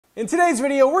In today's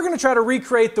video, we're going to try to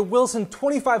recreate the Wilson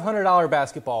 $2,500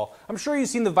 basketball. I'm sure you've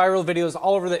seen the viral videos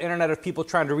all over the internet of people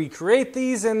trying to recreate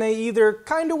these, and they either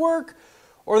kind of work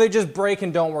or they just break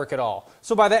and don't work at all.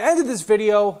 So by the end of this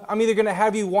video, I'm either going to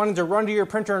have you wanting to run to your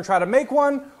printer and try to make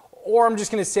one, or I'm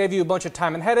just going to save you a bunch of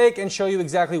time and headache and show you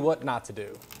exactly what not to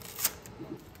do.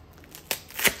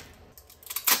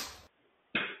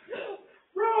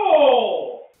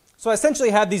 Roll! So I essentially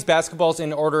had these basketballs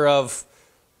in order of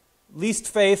least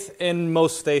faith and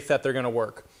most faith that they're going to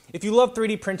work. If you love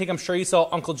 3D printing, I'm sure you saw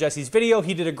Uncle Jesse's video.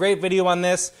 He did a great video on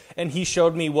this, and he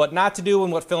showed me what not to do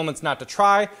and what filaments not to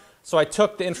try. So I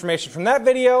took the information from that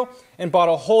video and bought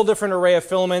a whole different array of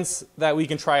filaments that we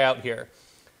can try out here.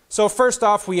 So first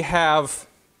off, we have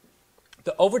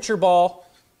the Overture ball.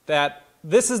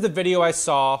 This is the video I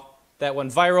saw that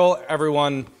went viral.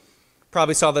 Everyone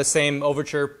probably saw the same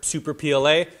Overture Super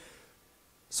PLA.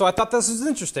 So I thought this was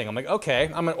interesting. I'm like, okay,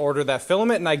 I'm going to order that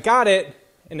filament, and I got it,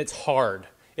 and it's hard.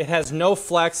 It has no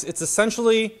flex. It's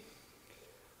essentially,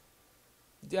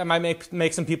 I might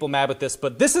make some people mad with this,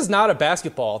 but this is not a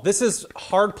basketball. This is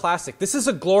hard plastic. This is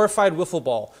a glorified wiffle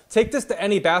ball. Take this to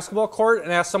any basketball court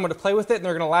and ask someone to play with it, and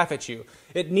they're going to laugh at you.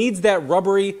 It needs that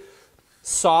rubbery,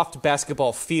 soft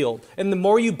basketball feel. And the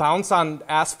more you bounce on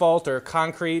asphalt or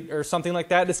concrete or something like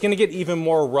that, it's going to get even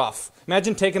more rough.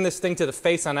 Imagine taking this thing to the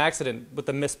face on accident with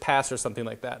a missed pass or something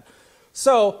like that.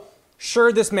 So,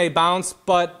 sure, this may bounce,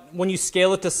 but when you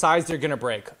scale it to size, they're going to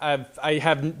break.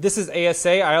 This is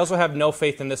ASA. I also have no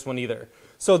faith in this one either.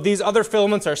 So these other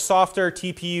filaments are softer,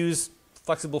 TPUs,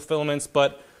 flexible filaments,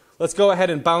 but let's go ahead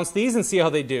and bounce these and see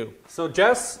how they do. So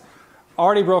Jess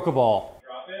already broke a ball.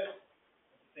 Drop it.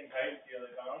 Same height. See how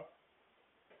they bounce.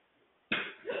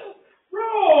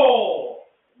 Roll!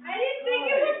 I didn't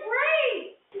think it would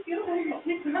break! You feel like your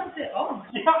kid melted it. Oh.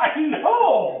 Yeah, I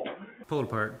know! Pull it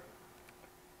apart.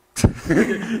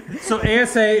 So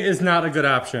ASA is not a good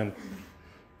option.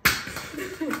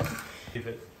 Keep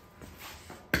it.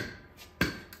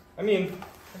 I mean,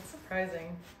 That's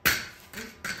surprising.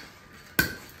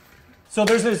 so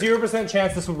there's a 0%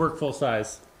 chance this would work full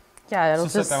size. Yeah, it'll So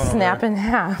set just that one over snap there. in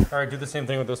half. All right, do the same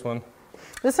thing with this one.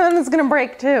 This one is gonna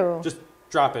break too. Just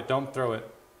drop it, don't throw it.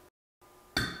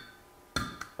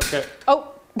 Okay.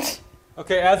 Oh!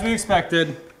 Okay, as we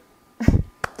expected,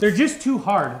 they're just too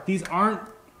hard. These aren't,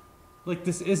 like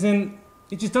this isn't,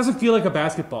 it just doesn't feel like a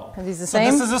basketball. Are these the so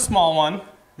same? This is a small one.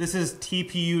 This is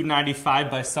TPU 95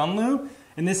 by Sunlu,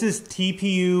 and this is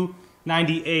TPU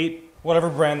 98, whatever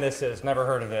brand this is, never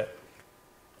heard of it.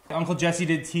 Uncle Jesse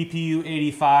did TPU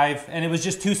 85, and it was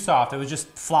just too soft, it was just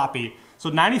floppy. So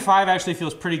 95 actually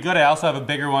feels pretty good. I also have a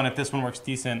bigger one if this one works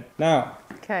decent. Now.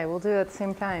 Okay, we'll do it at the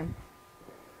same time.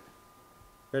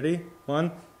 Ready?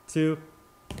 1, 2.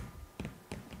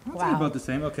 Wow. About the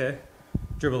same, okay.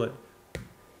 Dribble it.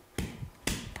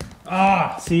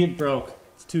 Ah, see, it broke.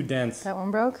 It's too dense. That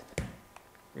one broke?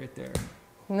 Right there.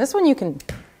 And this one you can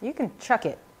chuck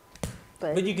it.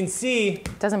 But you can see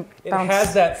It doesn't it bounce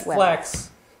has that well.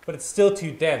 flex, but it's still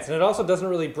too dense. And it also doesn't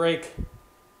really break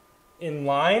in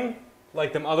line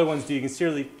like them other ones do. You can see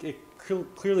it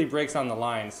clearly breaks on the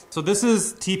lines. So this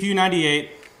is TPU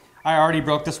 98. I already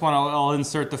broke this one. I'll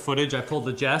insert the footage. I pulled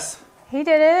the Jess. He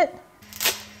did it.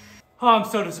 Oh, I'm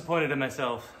so disappointed in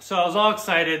myself. So I was all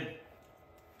excited,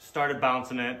 started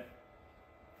bouncing it,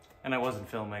 and I wasn't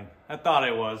filming. I thought I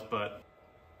was, but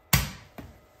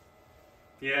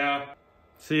yeah.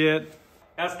 See it?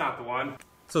 That's not the one.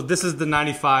 So this is the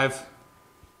 95.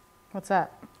 What's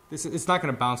that? It's not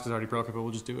gonna bounce because I already broke it, but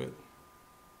we'll just do it.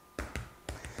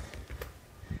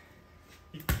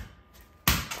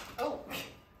 Oh.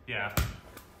 Yeah.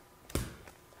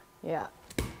 Yeah.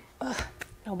 Ugh,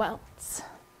 no bounce.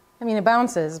 I mean, it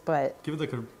bounces, but... Give it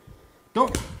like a...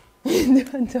 Don't!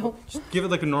 Don't. Just give it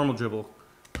like a normal dribble.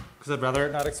 Because I'd rather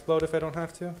it not explode if I don't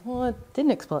have to. Well, it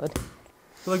didn't explode.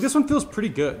 But like this one feels pretty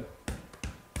good.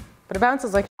 But it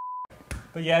bounces like...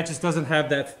 But yeah, it just doesn't have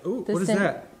that... Ooh, This what is thing-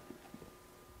 that?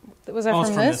 Was that Oh, from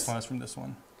it's from this? this one. It's from this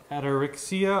one.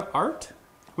 Atarixia Art,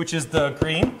 which is the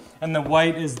green, and the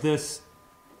white is this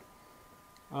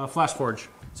Flashforge.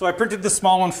 So I printed the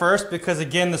small one first because,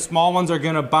 again, the small ones are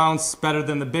going to bounce better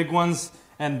than the big ones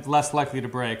and less likely to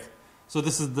break. So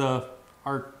this is the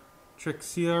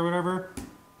Atarixia or whatever.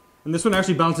 And this one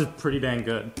actually bounces pretty dang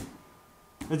good.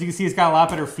 As you can see, it's got a lot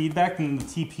better feedback than the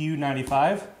TPU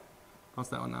 95. Bounce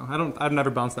that one now. I've never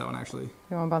bounced that one actually.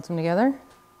 You want to bounce them together?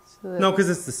 So No, because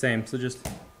it's the same, so just...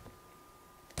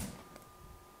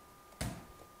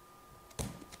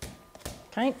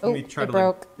 Kind. Let Oh, me try it to,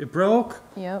 broke. Like, it broke?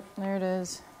 Yep, there it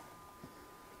is.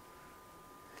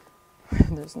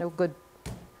 There's no good.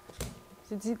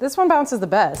 See, this one bounces the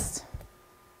best.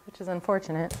 is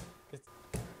unfortunate.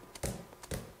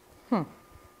 You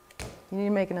need to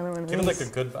make another one of these. Give it like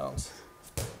a good bounce.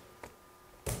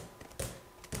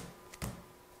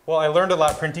 Well, I learned a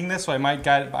lot printing this, so I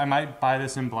might buy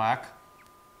this in black.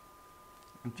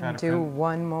 And try to do print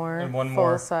one more and one full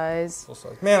more size. full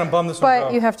size. Man, I'm bummed this one broke.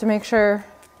 But you have to make sure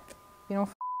you don't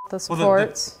the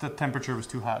supports. Well, the temperature was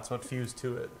too hot, so it fused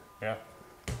to it. Yeah.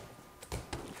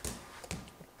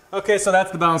 Okay, so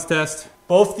that's the bounce test.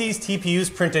 Both these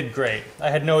TPUs printed great.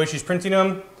 I had no issues printing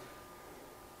them.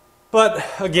 But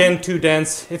again, too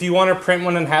dense. If you want to print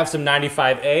one and have some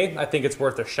 95A, I think it's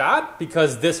worth a shot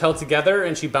because this held together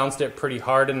and she bounced it pretty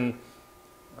hard and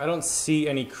I don't see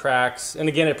any cracks. And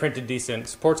again, it printed decent.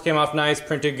 Supports came off nice,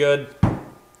 printed good.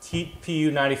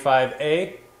 TPU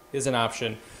 95A is an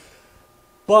option.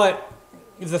 But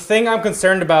the thing I'm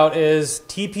concerned about is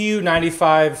TPU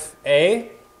 95A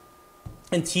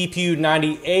and TPU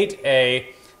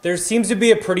 98A. There seems to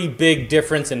be a pretty big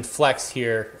difference in flex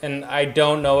here, and I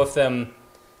don't know if them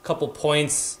couple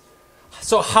points.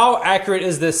 So how accurate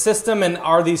is this system, and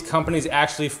are these companies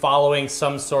actually following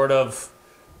some sort of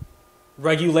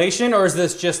regulation, or is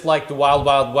this just like the Wild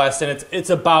Wild West and it's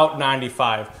about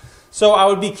 95? So I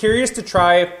would be curious to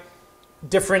try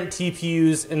different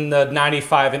TPUs in the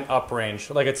 95 and up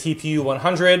range, like a TPU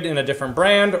 100 in a different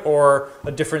brand or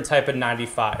a different type of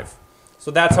 95. So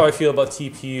that's how I feel about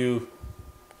TPU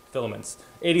filaments.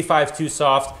 85 is too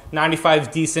soft, 95 is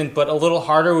decent, but a little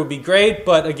harder would be great.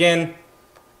 But again,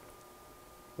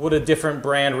 would a different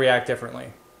brand react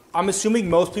differently? I'm assuming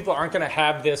most people aren't going to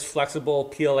have this flexible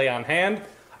PLA on hand.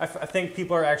 I think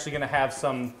people are actually going to have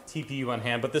some TPU on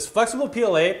hand, but this flexible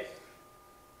PLA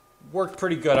worked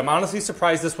pretty good. I'm honestly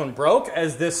surprised this one broke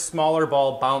as this smaller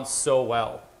ball bounced so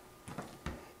well.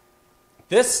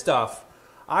 This stuff,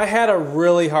 I had a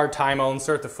really hard time. I'll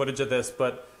insert the footage of this,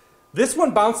 but this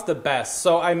one bounced the best,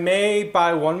 so I may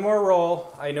buy one more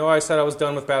roll. I know I said I was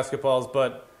done with basketballs,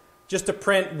 but just to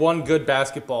print one good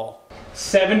basketball.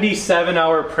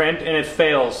 77-hour print, and it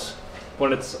fails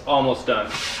when it's almost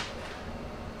done.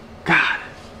 God.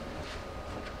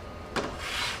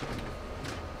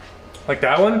 Like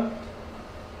that one?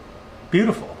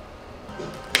 Beautiful.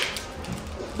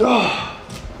 Oh,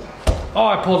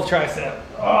 I pulled a tricep.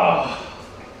 Oh,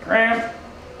 cramp.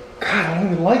 God, I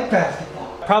don't even like basketball.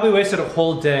 Probably wasted a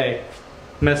whole day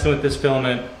messing with this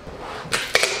filament.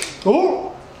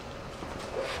 Oh!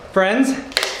 Friends?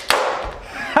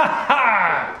 Ha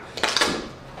ha!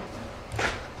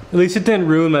 At least it didn't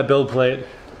ruin my build plate.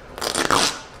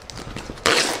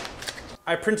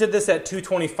 I printed this at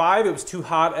 225. It was too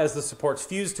hot as the supports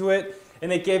fused to it,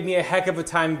 and it gave me a heck of a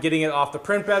time getting it off the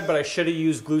print bed, but I should have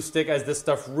used glue stick as this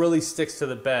stuff really sticks to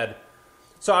the bed.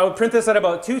 So I would print this at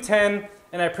about 210,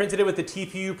 and I printed it with the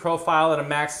TPU profile at a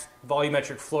max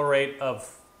volumetric flow rate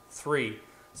of 3.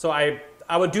 So I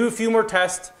would do a few more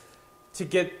tests to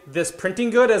get this printing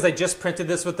good, as I just printed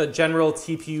this with the general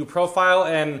TPU profile,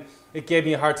 and it gave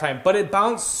me a hard time. But it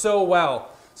bounced so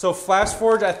well. So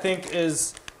Flashforge, I think,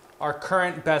 is our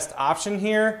current best option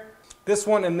here. This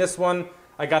one and this one,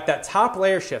 I got that top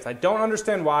layer shift. I don't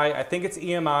understand why. I think it's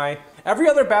EMI. Every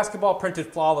other basketball printed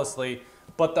flawlessly,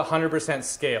 but the 100%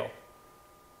 scale.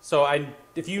 So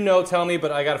if you know, tell me,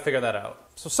 but I got to figure that out.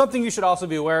 So something you should also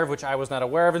be aware of, which I was not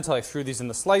aware of until I threw these in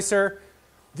the slicer,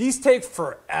 these take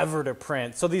forever to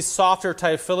print. So these softer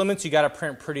type filaments, you got to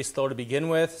print pretty slow to begin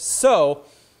with. So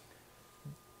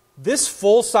this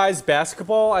full-size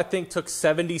basketball, I think, took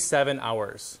 77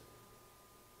 hours.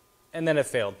 And then it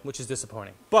failed, which is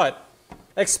disappointing. But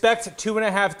expect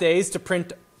 2.5 days to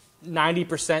print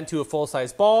 90% to a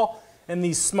full-size ball. And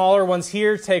these smaller ones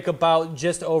here take about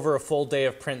just over a full day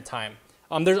of print time.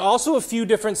 There's also a few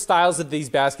different styles of these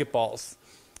basketballs.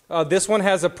 This one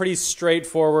has a pretty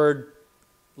straightforward,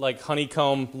 like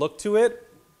honeycomb look to it.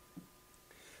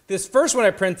 This first one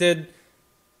I printed,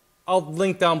 I'll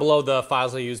link down below the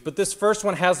files I used, but this first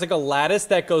one has like a lattice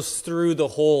that goes through the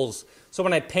holes. So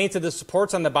when I painted the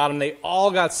supports on the bottom, they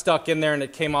all got stuck in there and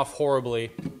it came off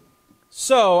horribly.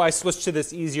 So I switched to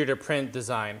this easier to print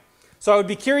design. So I would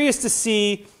be curious to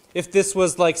see if this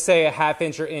was like, say, a 1/2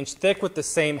 inch or inch thick with the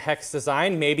same hex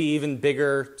design, maybe even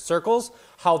bigger circles,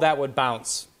 how that would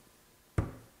bounce.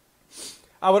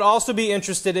 I would also be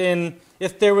interested in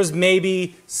if there was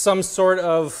maybe some sort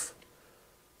of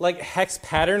like hex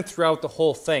pattern throughout the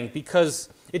whole thing, because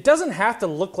it doesn't have to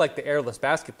look like the airless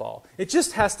basketball. It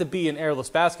just has to be an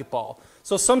airless basketball.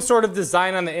 So some sort of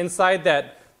design on the inside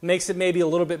that makes it maybe a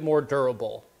little bit more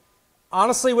durable.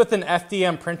 Honestly, with an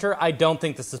FDM printer, I don't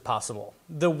think this is possible.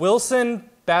 The Wilson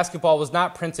basketball was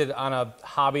not printed on a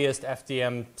Hobbyist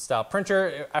FDM style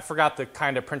printer. I forgot the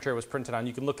kind of printer it was printed on.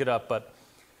 You can look it up, but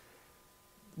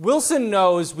Wilson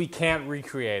knows we can't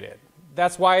recreate it.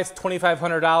 That's why it's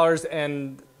 $2,500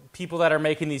 and people that are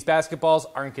making these basketballs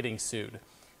aren't getting sued.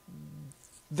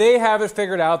 They have it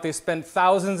figured out. They spent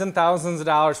thousands and thousands of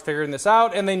dollars figuring this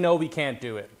out, and they know we can't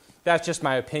do it. That's just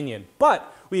my opinion.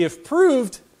 But we have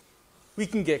proved we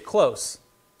can get close.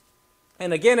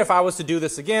 And again, if I was to do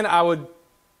this again, I'm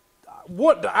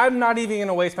not even going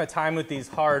to waste my time with these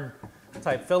hard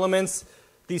type filaments.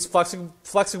 These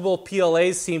flexible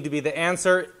PLAs seem to be the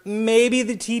answer. Maybe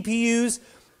the TPUs.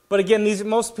 But again,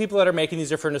 most people that are making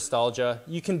these are for nostalgia.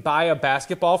 You can buy a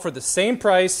basketball for the same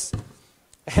price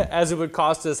as it would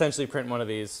cost to essentially print one of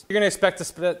these. You're going to expect to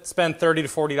spend $30 to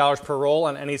 $40 per roll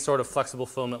on any sort of flexible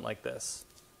filament like this.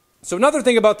 So another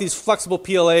thing about these flexible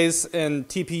PLAs and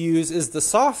TPUs is the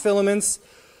soft filaments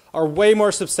are way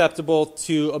more susceptible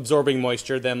to absorbing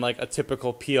moisture than like a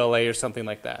typical PLA or something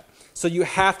like that. So you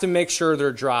have to make sure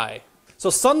they're dry. So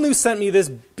Sunlu sent me this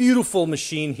beautiful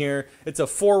machine here. It's a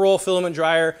 4-roll filament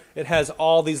dryer. It has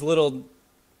all these little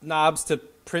knobs to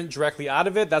print directly out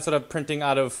of it. That's what I'm printing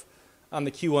out of on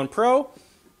the Q1 Pro.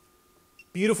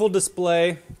 Beautiful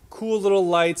display, cool little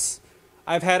lights.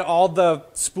 I've had all the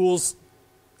spools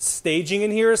staging in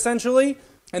here essentially.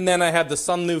 And then I have the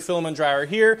Sunlu filament dryer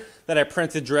here that I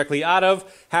printed directly out of.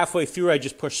 Halfway through I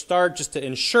just pushed start just to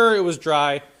ensure it was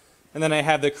dry. And then I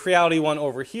have the Creality one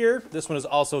over here. This one is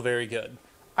also very good.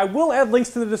 I will add links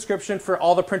to the description for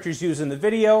all the printers used in the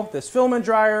video, this filament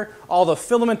dryer, all the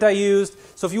filament I used.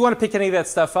 So if you want to pick any of that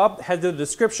stuff up, head to the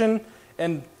description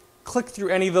and click through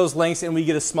any of those links and we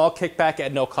get a small kickback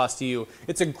at no cost to you.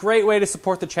 It's a great way to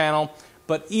support the channel,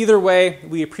 but either way,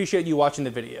 we appreciate you watching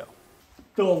the video.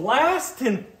 The last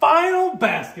and final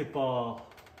basketball.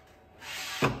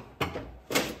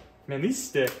 Man, these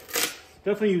stick.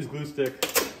 Definitely use glue stick.